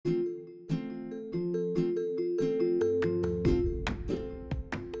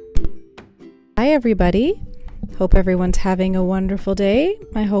Hi, everybody. Hope everyone's having a wonderful day.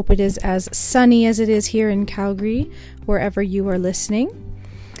 I hope it is as sunny as it is here in Calgary, wherever you are listening.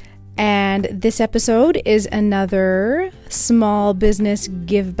 And this episode is another small business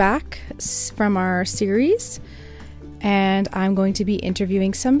give back from our series. And I'm going to be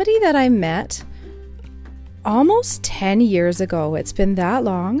interviewing somebody that I met almost 10 years ago. It's been that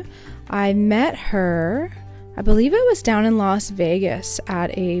long. I met her, I believe it was down in Las Vegas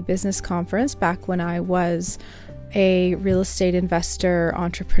at a business conference back when I was a real estate investor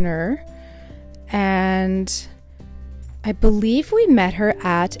entrepreneur. And I believe we met her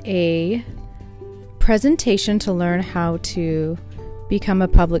at a presentation to learn how to become a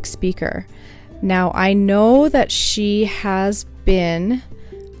public speaker. Now, I know that she has been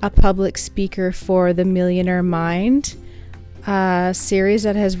a public speaker for the Millionaire Mind series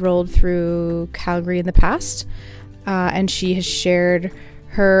that has rolled through Calgary in the past. And she has shared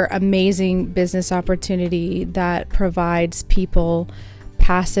her amazing business opportunity that provides people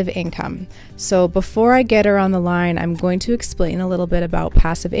passive income. So before I get her on the line, I'm going to explain a little bit about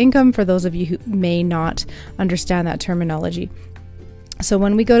passive income for those of you who may not understand that terminology. So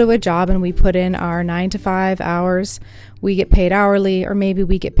when we go to a job and we put in our 9 to 5 hours, we get paid hourly, or maybe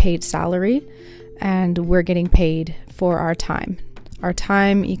we get paid salary, and we're getting paid for our time. Our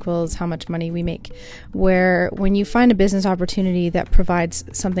time equals how much money we make. Where when you find a business opportunity that provides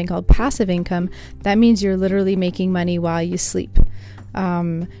something called passive income, that means you're literally making money while you sleep.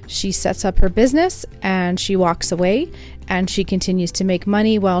 She sets up her business and she walks away, and she continues to make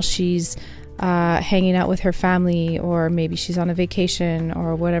money while she's hanging out with her family, or maybe she's on a vacation,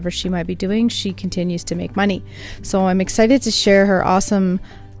 or whatever she might be doing. She continues to make money. So I'm excited to share her awesome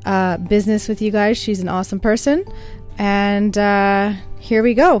business with you guys. She's an awesome person. And here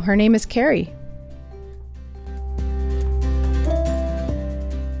we go. Her name is Carrie.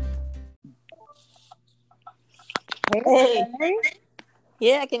 Hey.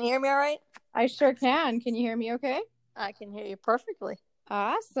 Yeah, can you hear me all right? I sure can. Can you hear me okay? I can hear you perfectly.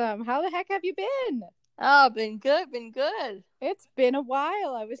 Awesome. How the heck have you been? Oh, been good. It's been a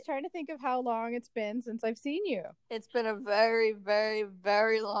while. I was trying to think of how long it's been since I've seen you. It's been a very, very,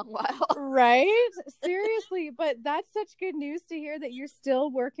 very long while. Right? Seriously, but that's such good news to hear that you're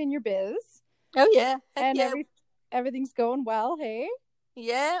still working your biz. Oh, yeah. And yeah. Everything's going well, hey?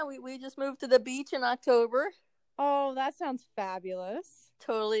 Yeah, we just moved to the beach in October. Oh, that sounds fabulous.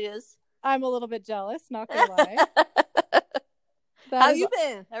 Totally is. I'm a little bit jealous, not gonna lie. How you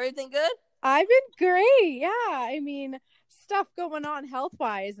been? Everything good? I've been great. Yeah. I mean, stuff going on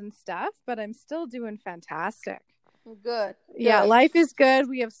health-wise and stuff, but I'm still doing fantastic. Good. Yeah, life is good.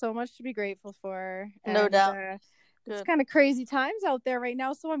 We have so much to be grateful for. No doubt. It's kind of crazy times out there right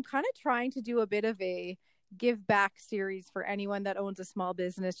now. So I'm kind of trying to do a bit of a give back series for anyone that owns a small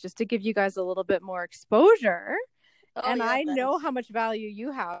business, just to give you guys a little bit more exposure. I know how much value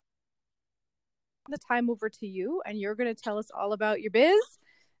you have. The time over to you, and you're going to tell us all about your biz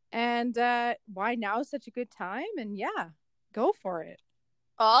and why now is such a good time. And yeah, go for it.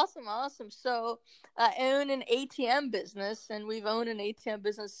 Awesome. So I own an ATM business, and we've owned an ATM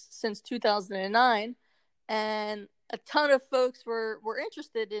business since 2009. And a ton of folks were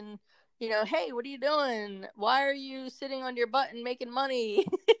interested in, hey, what are you doing? Why are you sitting on your butt and making money?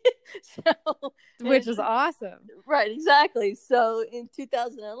 Which is awesome. Right, exactly. So in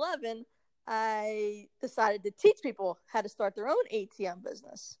 2011, I decided to teach people how to start their own ATM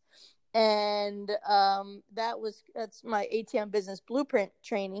business. And that's my ATM business blueprint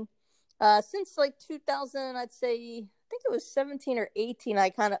training. Since like 2000, I'd say, I think it was 17 or 18, I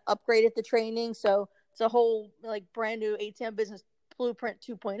kind of upgraded the training. So it's a whole like brand new ATM business blueprint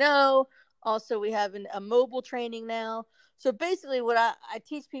 2.0. Also, we have a mobile training now. So basically what I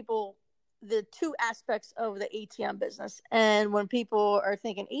teach people the two aspects of the ATM business. And when people are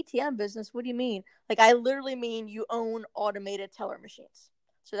thinking ATM business, what do you mean? Like, I literally mean you own automated teller machines.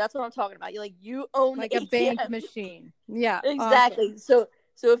 So that's what I'm talking about. You own like a bank machine. Yeah, exactly. Awesome.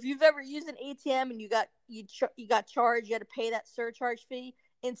 So if you've ever used an ATM and you got charged, you had to pay that surcharge fee.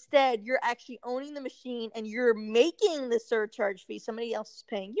 Instead, you're actually owning the machine and you're making the surcharge fee. Somebody else is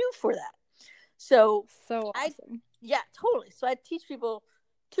paying you for that. So awesome. Yeah, totally. So I teach people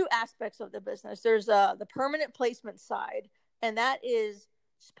two aspects of the business. There's the permanent placement side, and that is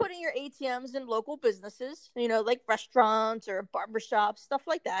just putting your ATMs in local businesses, like restaurants or barbershops, stuff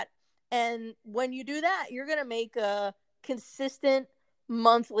like that. And when you do that, you're going to make a consistent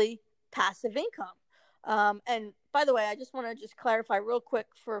monthly passive income. And by the way, I just want to clarify real quick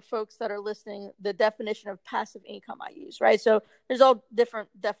for folks that are listening, the definition of passive income I use, right? So there's all different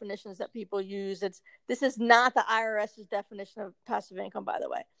definitions that people use. This is not the IRS's definition of passive income, by the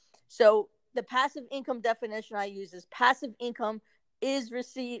way. So the passive income definition I use is passive income is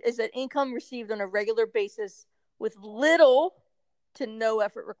an income received on a regular basis with little to no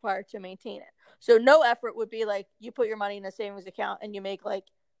effort required to maintain it. So no effort would be like you put your money in a savings account and you make like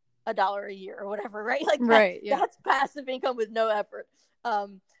 $1 a year or whatever, right? Like that's passive income with no effort.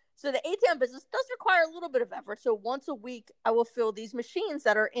 So the ATM business does require a little bit of effort. So once a week, I will fill these machines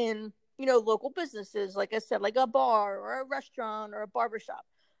that are in, local businesses, like I said, like a bar or a restaurant or a barbershop.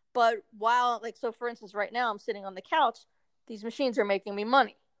 But so for instance, right now I'm sitting on the couch, these machines are making me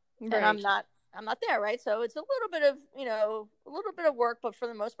money, and I'm not there, right? So it's a little bit of work, but for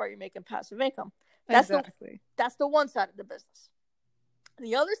the most part, you're making passive income. That's the one side of the business.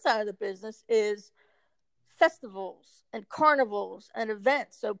 The other side of the business is festivals and carnivals and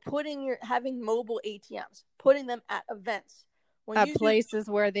events. So having mobile ATMs, putting them at events. At places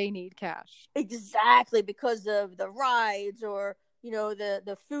where they need cash. Exactly, because of the rides or,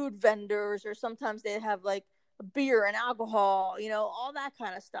 the food vendors, or sometimes they have like beer and alcohol, all that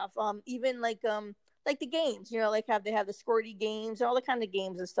kind of stuff. Even like the games, they have the squirty games and all the kind of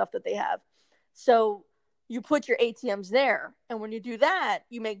games and stuff that they have. So you put your ATMs there, and when you do that,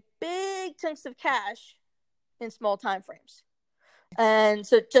 you make big chunks of cash in small time frames. And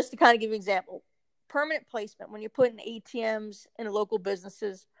so just to kind of give you an example, permanent placement, when you put in ATMs in local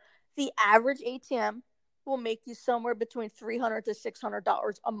businesses, the average ATM will make you somewhere between $300 to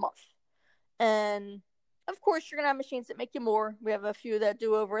 $600 a month. And of course, you're going to have machines that make you more. We have a few that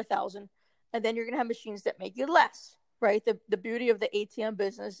do over $1,000. And then you're going to have machines that make you less, right? The beauty of the ATM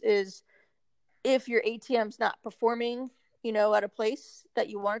business is if your ATM's not performing, at a place that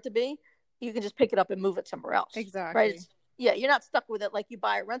you want it to be, you can just pick it up and move it somewhere else. Exactly. Right? You're not stuck with it like you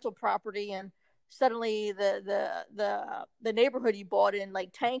buy a rental property and suddenly the neighborhood you bought in like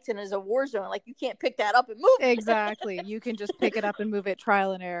tanked and is a war zone. Like you can't pick that up and move it. Exactly. You can just pick it up and move it,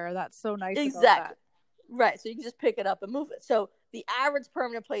 trial and error. That's so nice. Exactly. About that. Right. So you can just pick it up and move it. So the average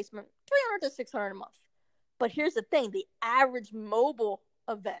permanent placement, $300 to $600 a month. But here's the thing: the average mobile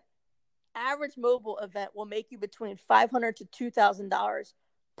event will make you between $500 to $2,000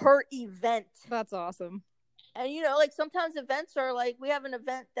 per event. That's awesome. And like sometimes events are like, we have an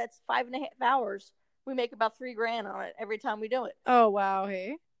event that's 5.5 hours. We make about $3,000 on it every time we do it. Oh, wow.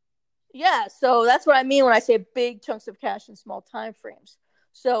 Hey. Yeah. So that's what I mean when I say big chunks of cash in small time frames.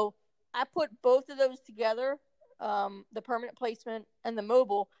 So I put both of those together, the permanent placement and the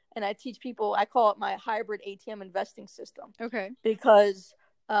mobile, and I teach people, I call it my hybrid ATM investing system. Okay. Because,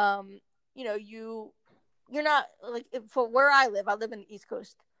 you're not like, for where I live in the East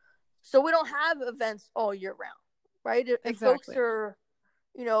Coast. So we don't have events all year round, right? If folks are,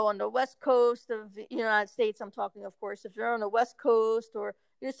 on the West Coast of the United States, I'm talking, of course, if you're on the West Coast or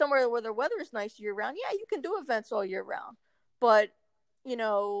somewhere where the weather is nice year round, you can do events all year round. But,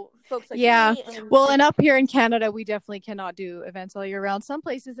 folks like me. And up here in Canada, we definitely cannot do events all year round. Some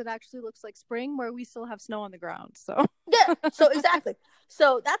places it actually looks like spring where we still have snow on the ground. So yeah, so exactly.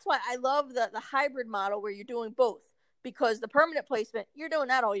 So that's why I love the hybrid model where you're doing both. Because the permanent placement, you're doing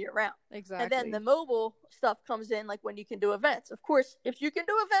that all year round. Exactly. And then the mobile stuff comes in like when you can do events. Of course, if you can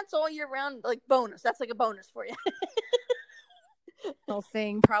do events all year round, like bonus. That's like a bonus for you. Whole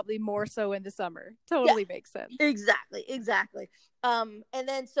thing, probably more so in the summer. Totally makes sense. Exactly. And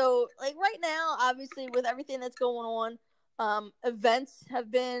then so like right now, obviously with everything that's going on, events have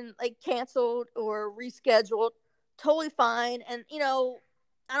been like canceled or rescheduled. Totally fine. And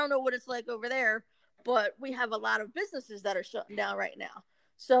I don't know what it's like over there, but we have a lot of businesses that are shutting down right now.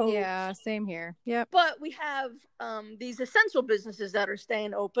 So yeah, same here. Yep. But we have these essential businesses that are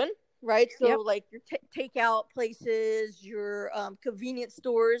staying open, right? So like your takeout places, your convenience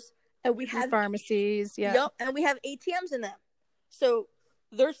stores, and we have pharmacies. Yeah. Yep. And we have ATMs in them, so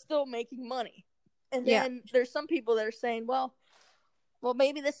they're still making money. And then there's some people that are saying, well,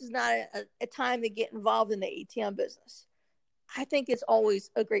 maybe this is not a time to get involved in the ATM business. I think it's always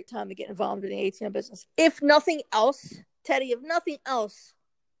a great time to get involved in the ATM business. If nothing else, Teddy,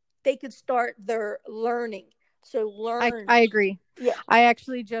 they could start their learning. So learn. I agree. Yeah. I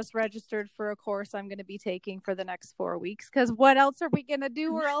actually just registered for a course I'm going to be taking for the next 4 weeks. Because what else are we going to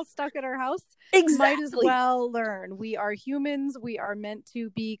do? We're all stuck at our house. Exactly. Might as well learn. We are humans. We are meant to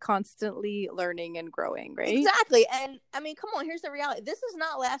be constantly learning and growing, right? Exactly. And I mean, come on, here's the reality. This is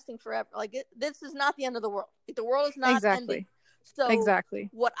not lasting forever. Like this is not the end of the world. The world is not ending. So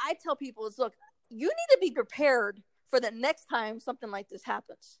what I tell people is, look, you need to be prepared for the next time something like this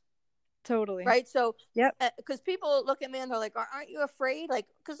happens. Totally. Right. So, because people look at me and they're like, aren't you afraid? Like,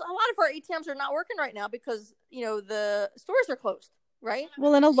 because a lot of our ATMs are not working right now because, the stores are closed. right?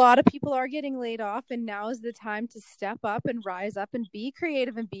 Well, and a lot of people are getting laid off, and now is the time to step up and rise up and be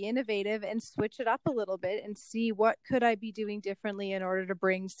creative and be innovative and switch it up a little bit and see what could I be doing differently in order to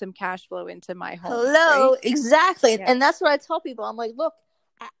bring some cash flow into my home. Hello, Right? exactly. Yeah. And that's what I tell people. I'm like, look,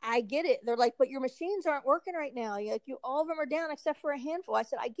 I get it. They're like, but your machines aren't working right now. Like, all of them are down except for a handful. I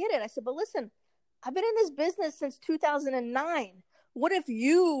said, I get it. I said, but listen, I've been in this business since 2009. What if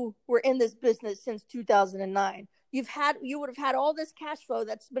you were in this business since 2009? You would have had all this cash flow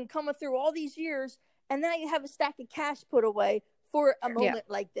that's been coming through all these years, and now you have a stack of cash put away for a moment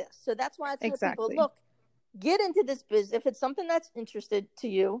like this. So that's why I tell people, look, get into this business if it's something that's interested to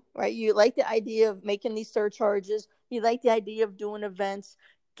you, right? You like the idea of making these surcharges, you like the idea of doing events.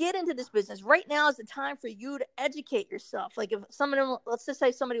 Get into this business. Right now is the time for you to educate yourself. Like if someone, let's just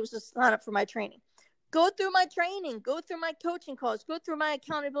say somebody was to sign up for my training, go through my training, go through my coaching calls, go through my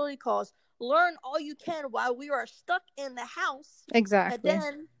accountability calls, learn all you can while we are stuck in the house. Exactly. And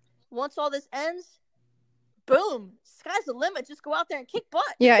then once all this ends, boom, sky's the limit. Just go out there and kick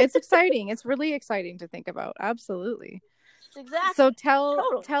butt. Yeah, it's exciting. It's really exciting to think about. Absolutely. Exactly. So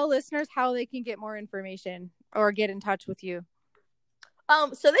tell listeners how they can get more information or get in touch with you.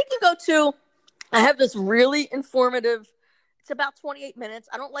 So they can go to, I have this really informative, it's about 28 minutes.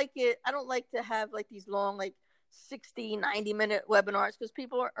 I don't like to have like these long, like 60, 90-minute webinars because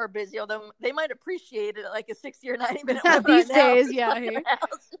people are busy, although they might appreciate it like a 60 or 90-minute webinar these days. Yeah.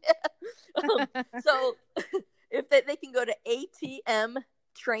 So if they can go to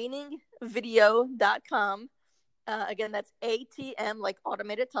atmtrainingvideo.com. Again, that's ATM, like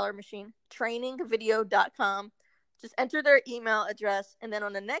automated teller machine, trainingvideo.com. Just enter their email address, and then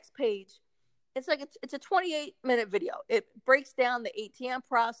on the next page, it's a 28-minute video. It breaks down the ATM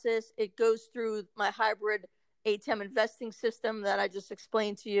process. It goes through my hybrid ATM investing system that I just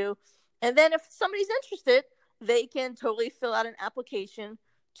explained to you. And then if somebody's interested, they can totally fill out an application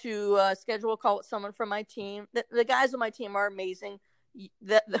to schedule a call with someone from my team. The guys on my team are amazing.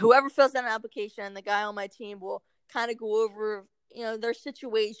 Whoever fills out an application, the guy on my team will kind of go over their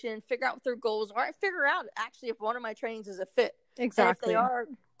situation, figure out what their goals are, and figure out actually if one of my trainings is a fit. Exactly. And if they are,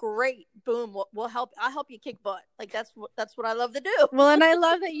 great, boom, we'll help. I'll help you kick butt. Like that's what I love to do. Well, and I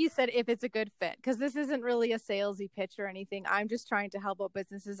love that you said if it's a good fit, because this isn't really a salesy pitch or anything. I'm just trying to help out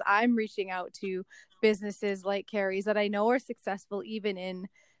businesses. I'm reaching out to businesses like Carrie's that I know are successful even in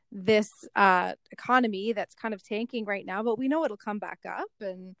this economy that's kind of tanking right now, but we know it'll come back up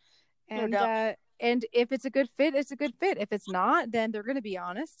and if it's a good fit, it's a good fit. If it's not, then they're going to be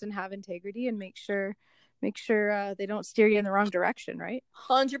honest and have integrity and make sure they don't steer you in the wrong direction, right?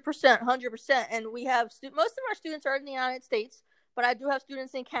 100%. And we have most of our students are in the United States, but I do have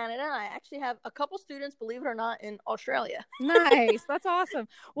students in Canada. And I actually have a couple students, believe it or not, in Australia. Nice. That's awesome.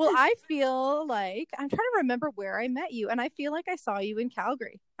 Well, I feel like I'm trying to remember where I met you, and I feel like I saw you in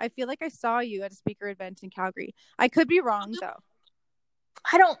Calgary. I feel like I saw you at a speaker event in Calgary. I could be wrong though.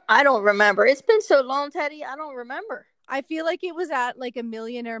 I don't remember. It's been so long, Teddy. I don't remember. I feel like it was at like a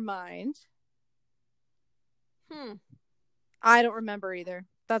Millionaire Mind. I don't remember either.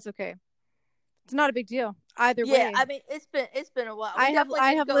 That's okay. It's not a big deal either way. Yeah, I mean it's been a while. I have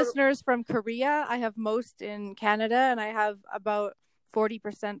listeners from Korea. I have most in Canada, and I have about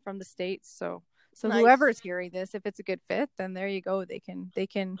 40% from the States. So nice. Whoever's hearing this, if it's a good fit, then there you go. They can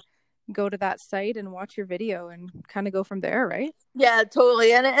go to that site and watch your video and kind of go from there, right? Yeah,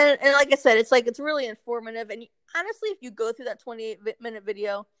 totally. And like I said, it's really informative. And honestly, if you go through that 28-minute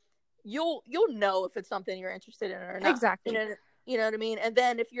video, you'll know if it's something you're interested in or not. Exactly. You know what I mean? And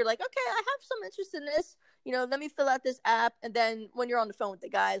then if you're like, okay, I have some interest in this, let me fill out this app. And then when you're on the phone with the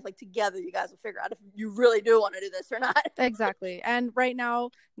guys, like together, you guys will figure out if you really do want to do this or not. Exactly. And right now,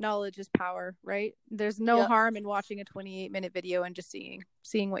 knowledge is power, right? There's no harm in watching a 28-minute video and just seeing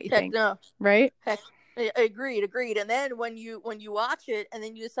what you think. No. Right? Heck, agreed. And then when you watch it and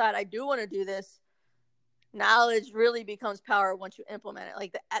then you decide I do want to do this, knowledge really becomes power once you implement it.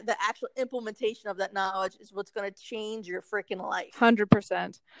 Like the actual implementation of that knowledge is what's going to change your freaking life.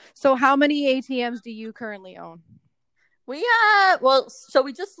 100%. So how many ATMs do you currently own? So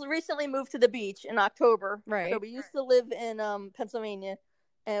we just recently moved to the beach in October. Right. So we used to live in Pennsylvania,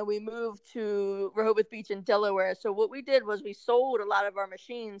 and we moved to Rehoboth Beach in Delaware. So what we did was we sold a lot of our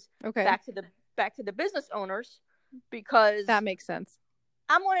machines back to the business owners, because that makes sense.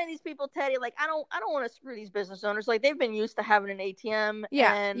 I'm one of these people, Teddy. Like I don't want to screw these business owners. Like they've been used to having an ATM.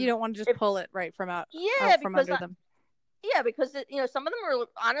 Yeah, and you don't want to just pull it right from out. From under them. Yeah, because some of them are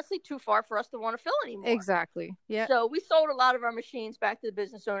honestly too far for us to want to fill anymore. Exactly. Yeah. So we sold a lot of our machines back to the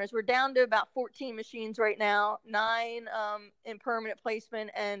business owners. We're down to about 14 machines right now, 9 in permanent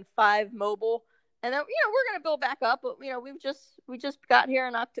placement and 5 mobile. And then we're gonna build back up, but we just got here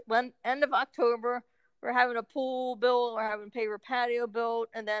in end of October. We're having a pool built, we're having paver patio built,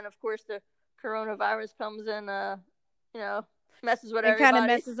 and then of course the coronavirus comes in, messes with and kind of everybody.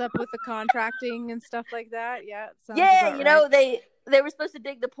 messes up with the contracting and stuff like that. Yeah, it sounds Yeah, about right. they were supposed to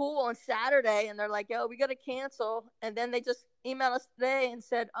dig the pool on Saturday, and they're like, "Yo, we got to cancel." And then they just emailed us today and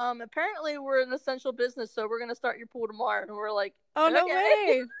said, apparently we're an essential business, so we're gonna start your pool tomorrow." And we're like, Oh, no "Okay."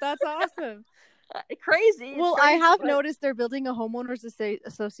 way. That's awesome. Crazy. Well, Crazy, I have but noticed they're building a homeowners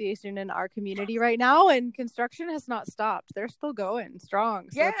association in our community right now, and construction has not stopped. They're still going strong.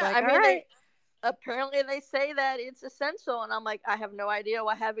 So yeah, it's like, I all mean, right. apparently they say that it's essential, and I'm like, I have no idea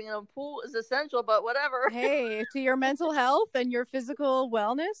why having a pool is essential, but whatever. Hey, to your mental health and your physical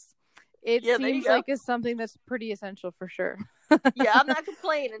wellness, it Yeah, there you seems go. like it's something that's pretty essential for sure. Yeah, I'm not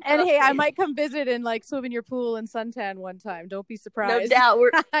complaining. And hey, Trust I me. might come visit and like swim in your pool and suntan one time. Don't be No surprised. doubt.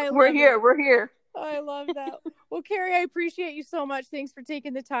 I We're love here. it. We're here. I love that. Well, Carrie, I appreciate you so much. Thanks for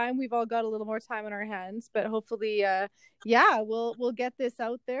taking the time. We've all got a little more time on our hands, but hopefully, we'll get this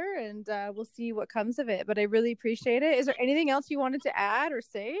out there and we'll see what comes of it. But I really appreciate it. Is there anything else you wanted to add or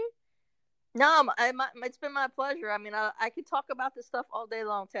say? No, it's been my pleasure. I mean, I could talk about this stuff all day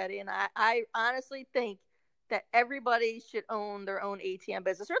long, Teddy, and I honestly think that everybody should own their own ATM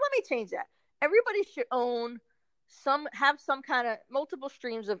business. Or let me change that. Everybody should have some kind of multiple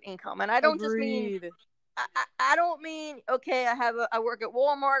streams of income. And I don't just mean, Agreed. I don't mean, okay, I work at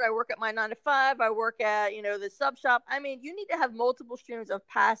Walmart, I work at my 9 to 5, I work at, the sub shop. I mean, you need to have multiple streams of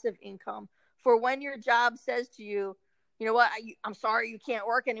passive income for when your job says to you, you know what, I'm sorry, you can't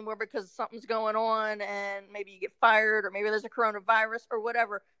work anymore because something's going on, and maybe you get fired, or maybe there's a coronavirus or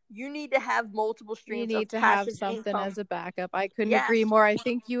whatever. You need to have multiple You streams need of to have passive something income. as a backup. I couldn't Yes. agree more. I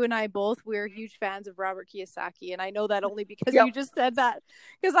think you and I both, we're huge fans of Robert Kiyosaki. And I know that only because Yep. you just said that.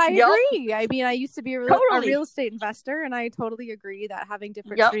 Because I Yep. agree. I mean, I used to be a Totally. real estate investor, and I totally agree that having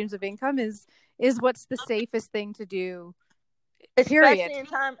different Yep. streams of income is what's the safest thing to do. Especially Period. in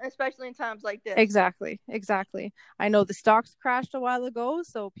times like this. Exactly. I know the stocks crashed a while ago,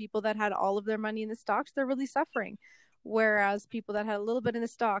 so people that had all of their money in the stocks, they're really suffering. Whereas people that had a little bit in the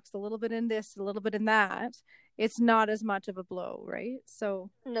stocks, a little bit in this, a little bit in that, it's not as much of a blow, right?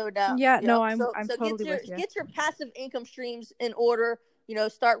 So no doubt. yeah, Yep. no, I'm So totally with you. get your passive income streams in order.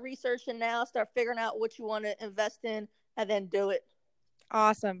 Start researching now, start figuring out what you want to invest in, and then do it.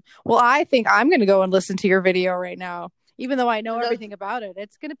 Awesome. Well, I think I'm going to go and listen to your video right now. Even though I know Go- everything about it,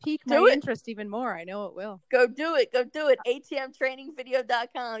 it's going to pique my Do it. interest even more. I know it will. Go do it.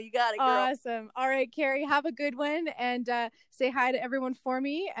 ATMtrainingvideo.com. You got it, girl. Awesome. All right, Carrie, have a good one, and say hi to everyone for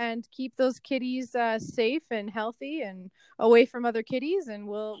me, and keep those kitties safe and healthy and away from other kitties, and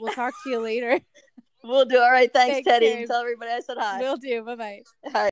we'll talk to you later. We'll do. All right. Thanks, Teddy. Carrie. And tell everybody I said hi. Will do. Bye-bye. Hi.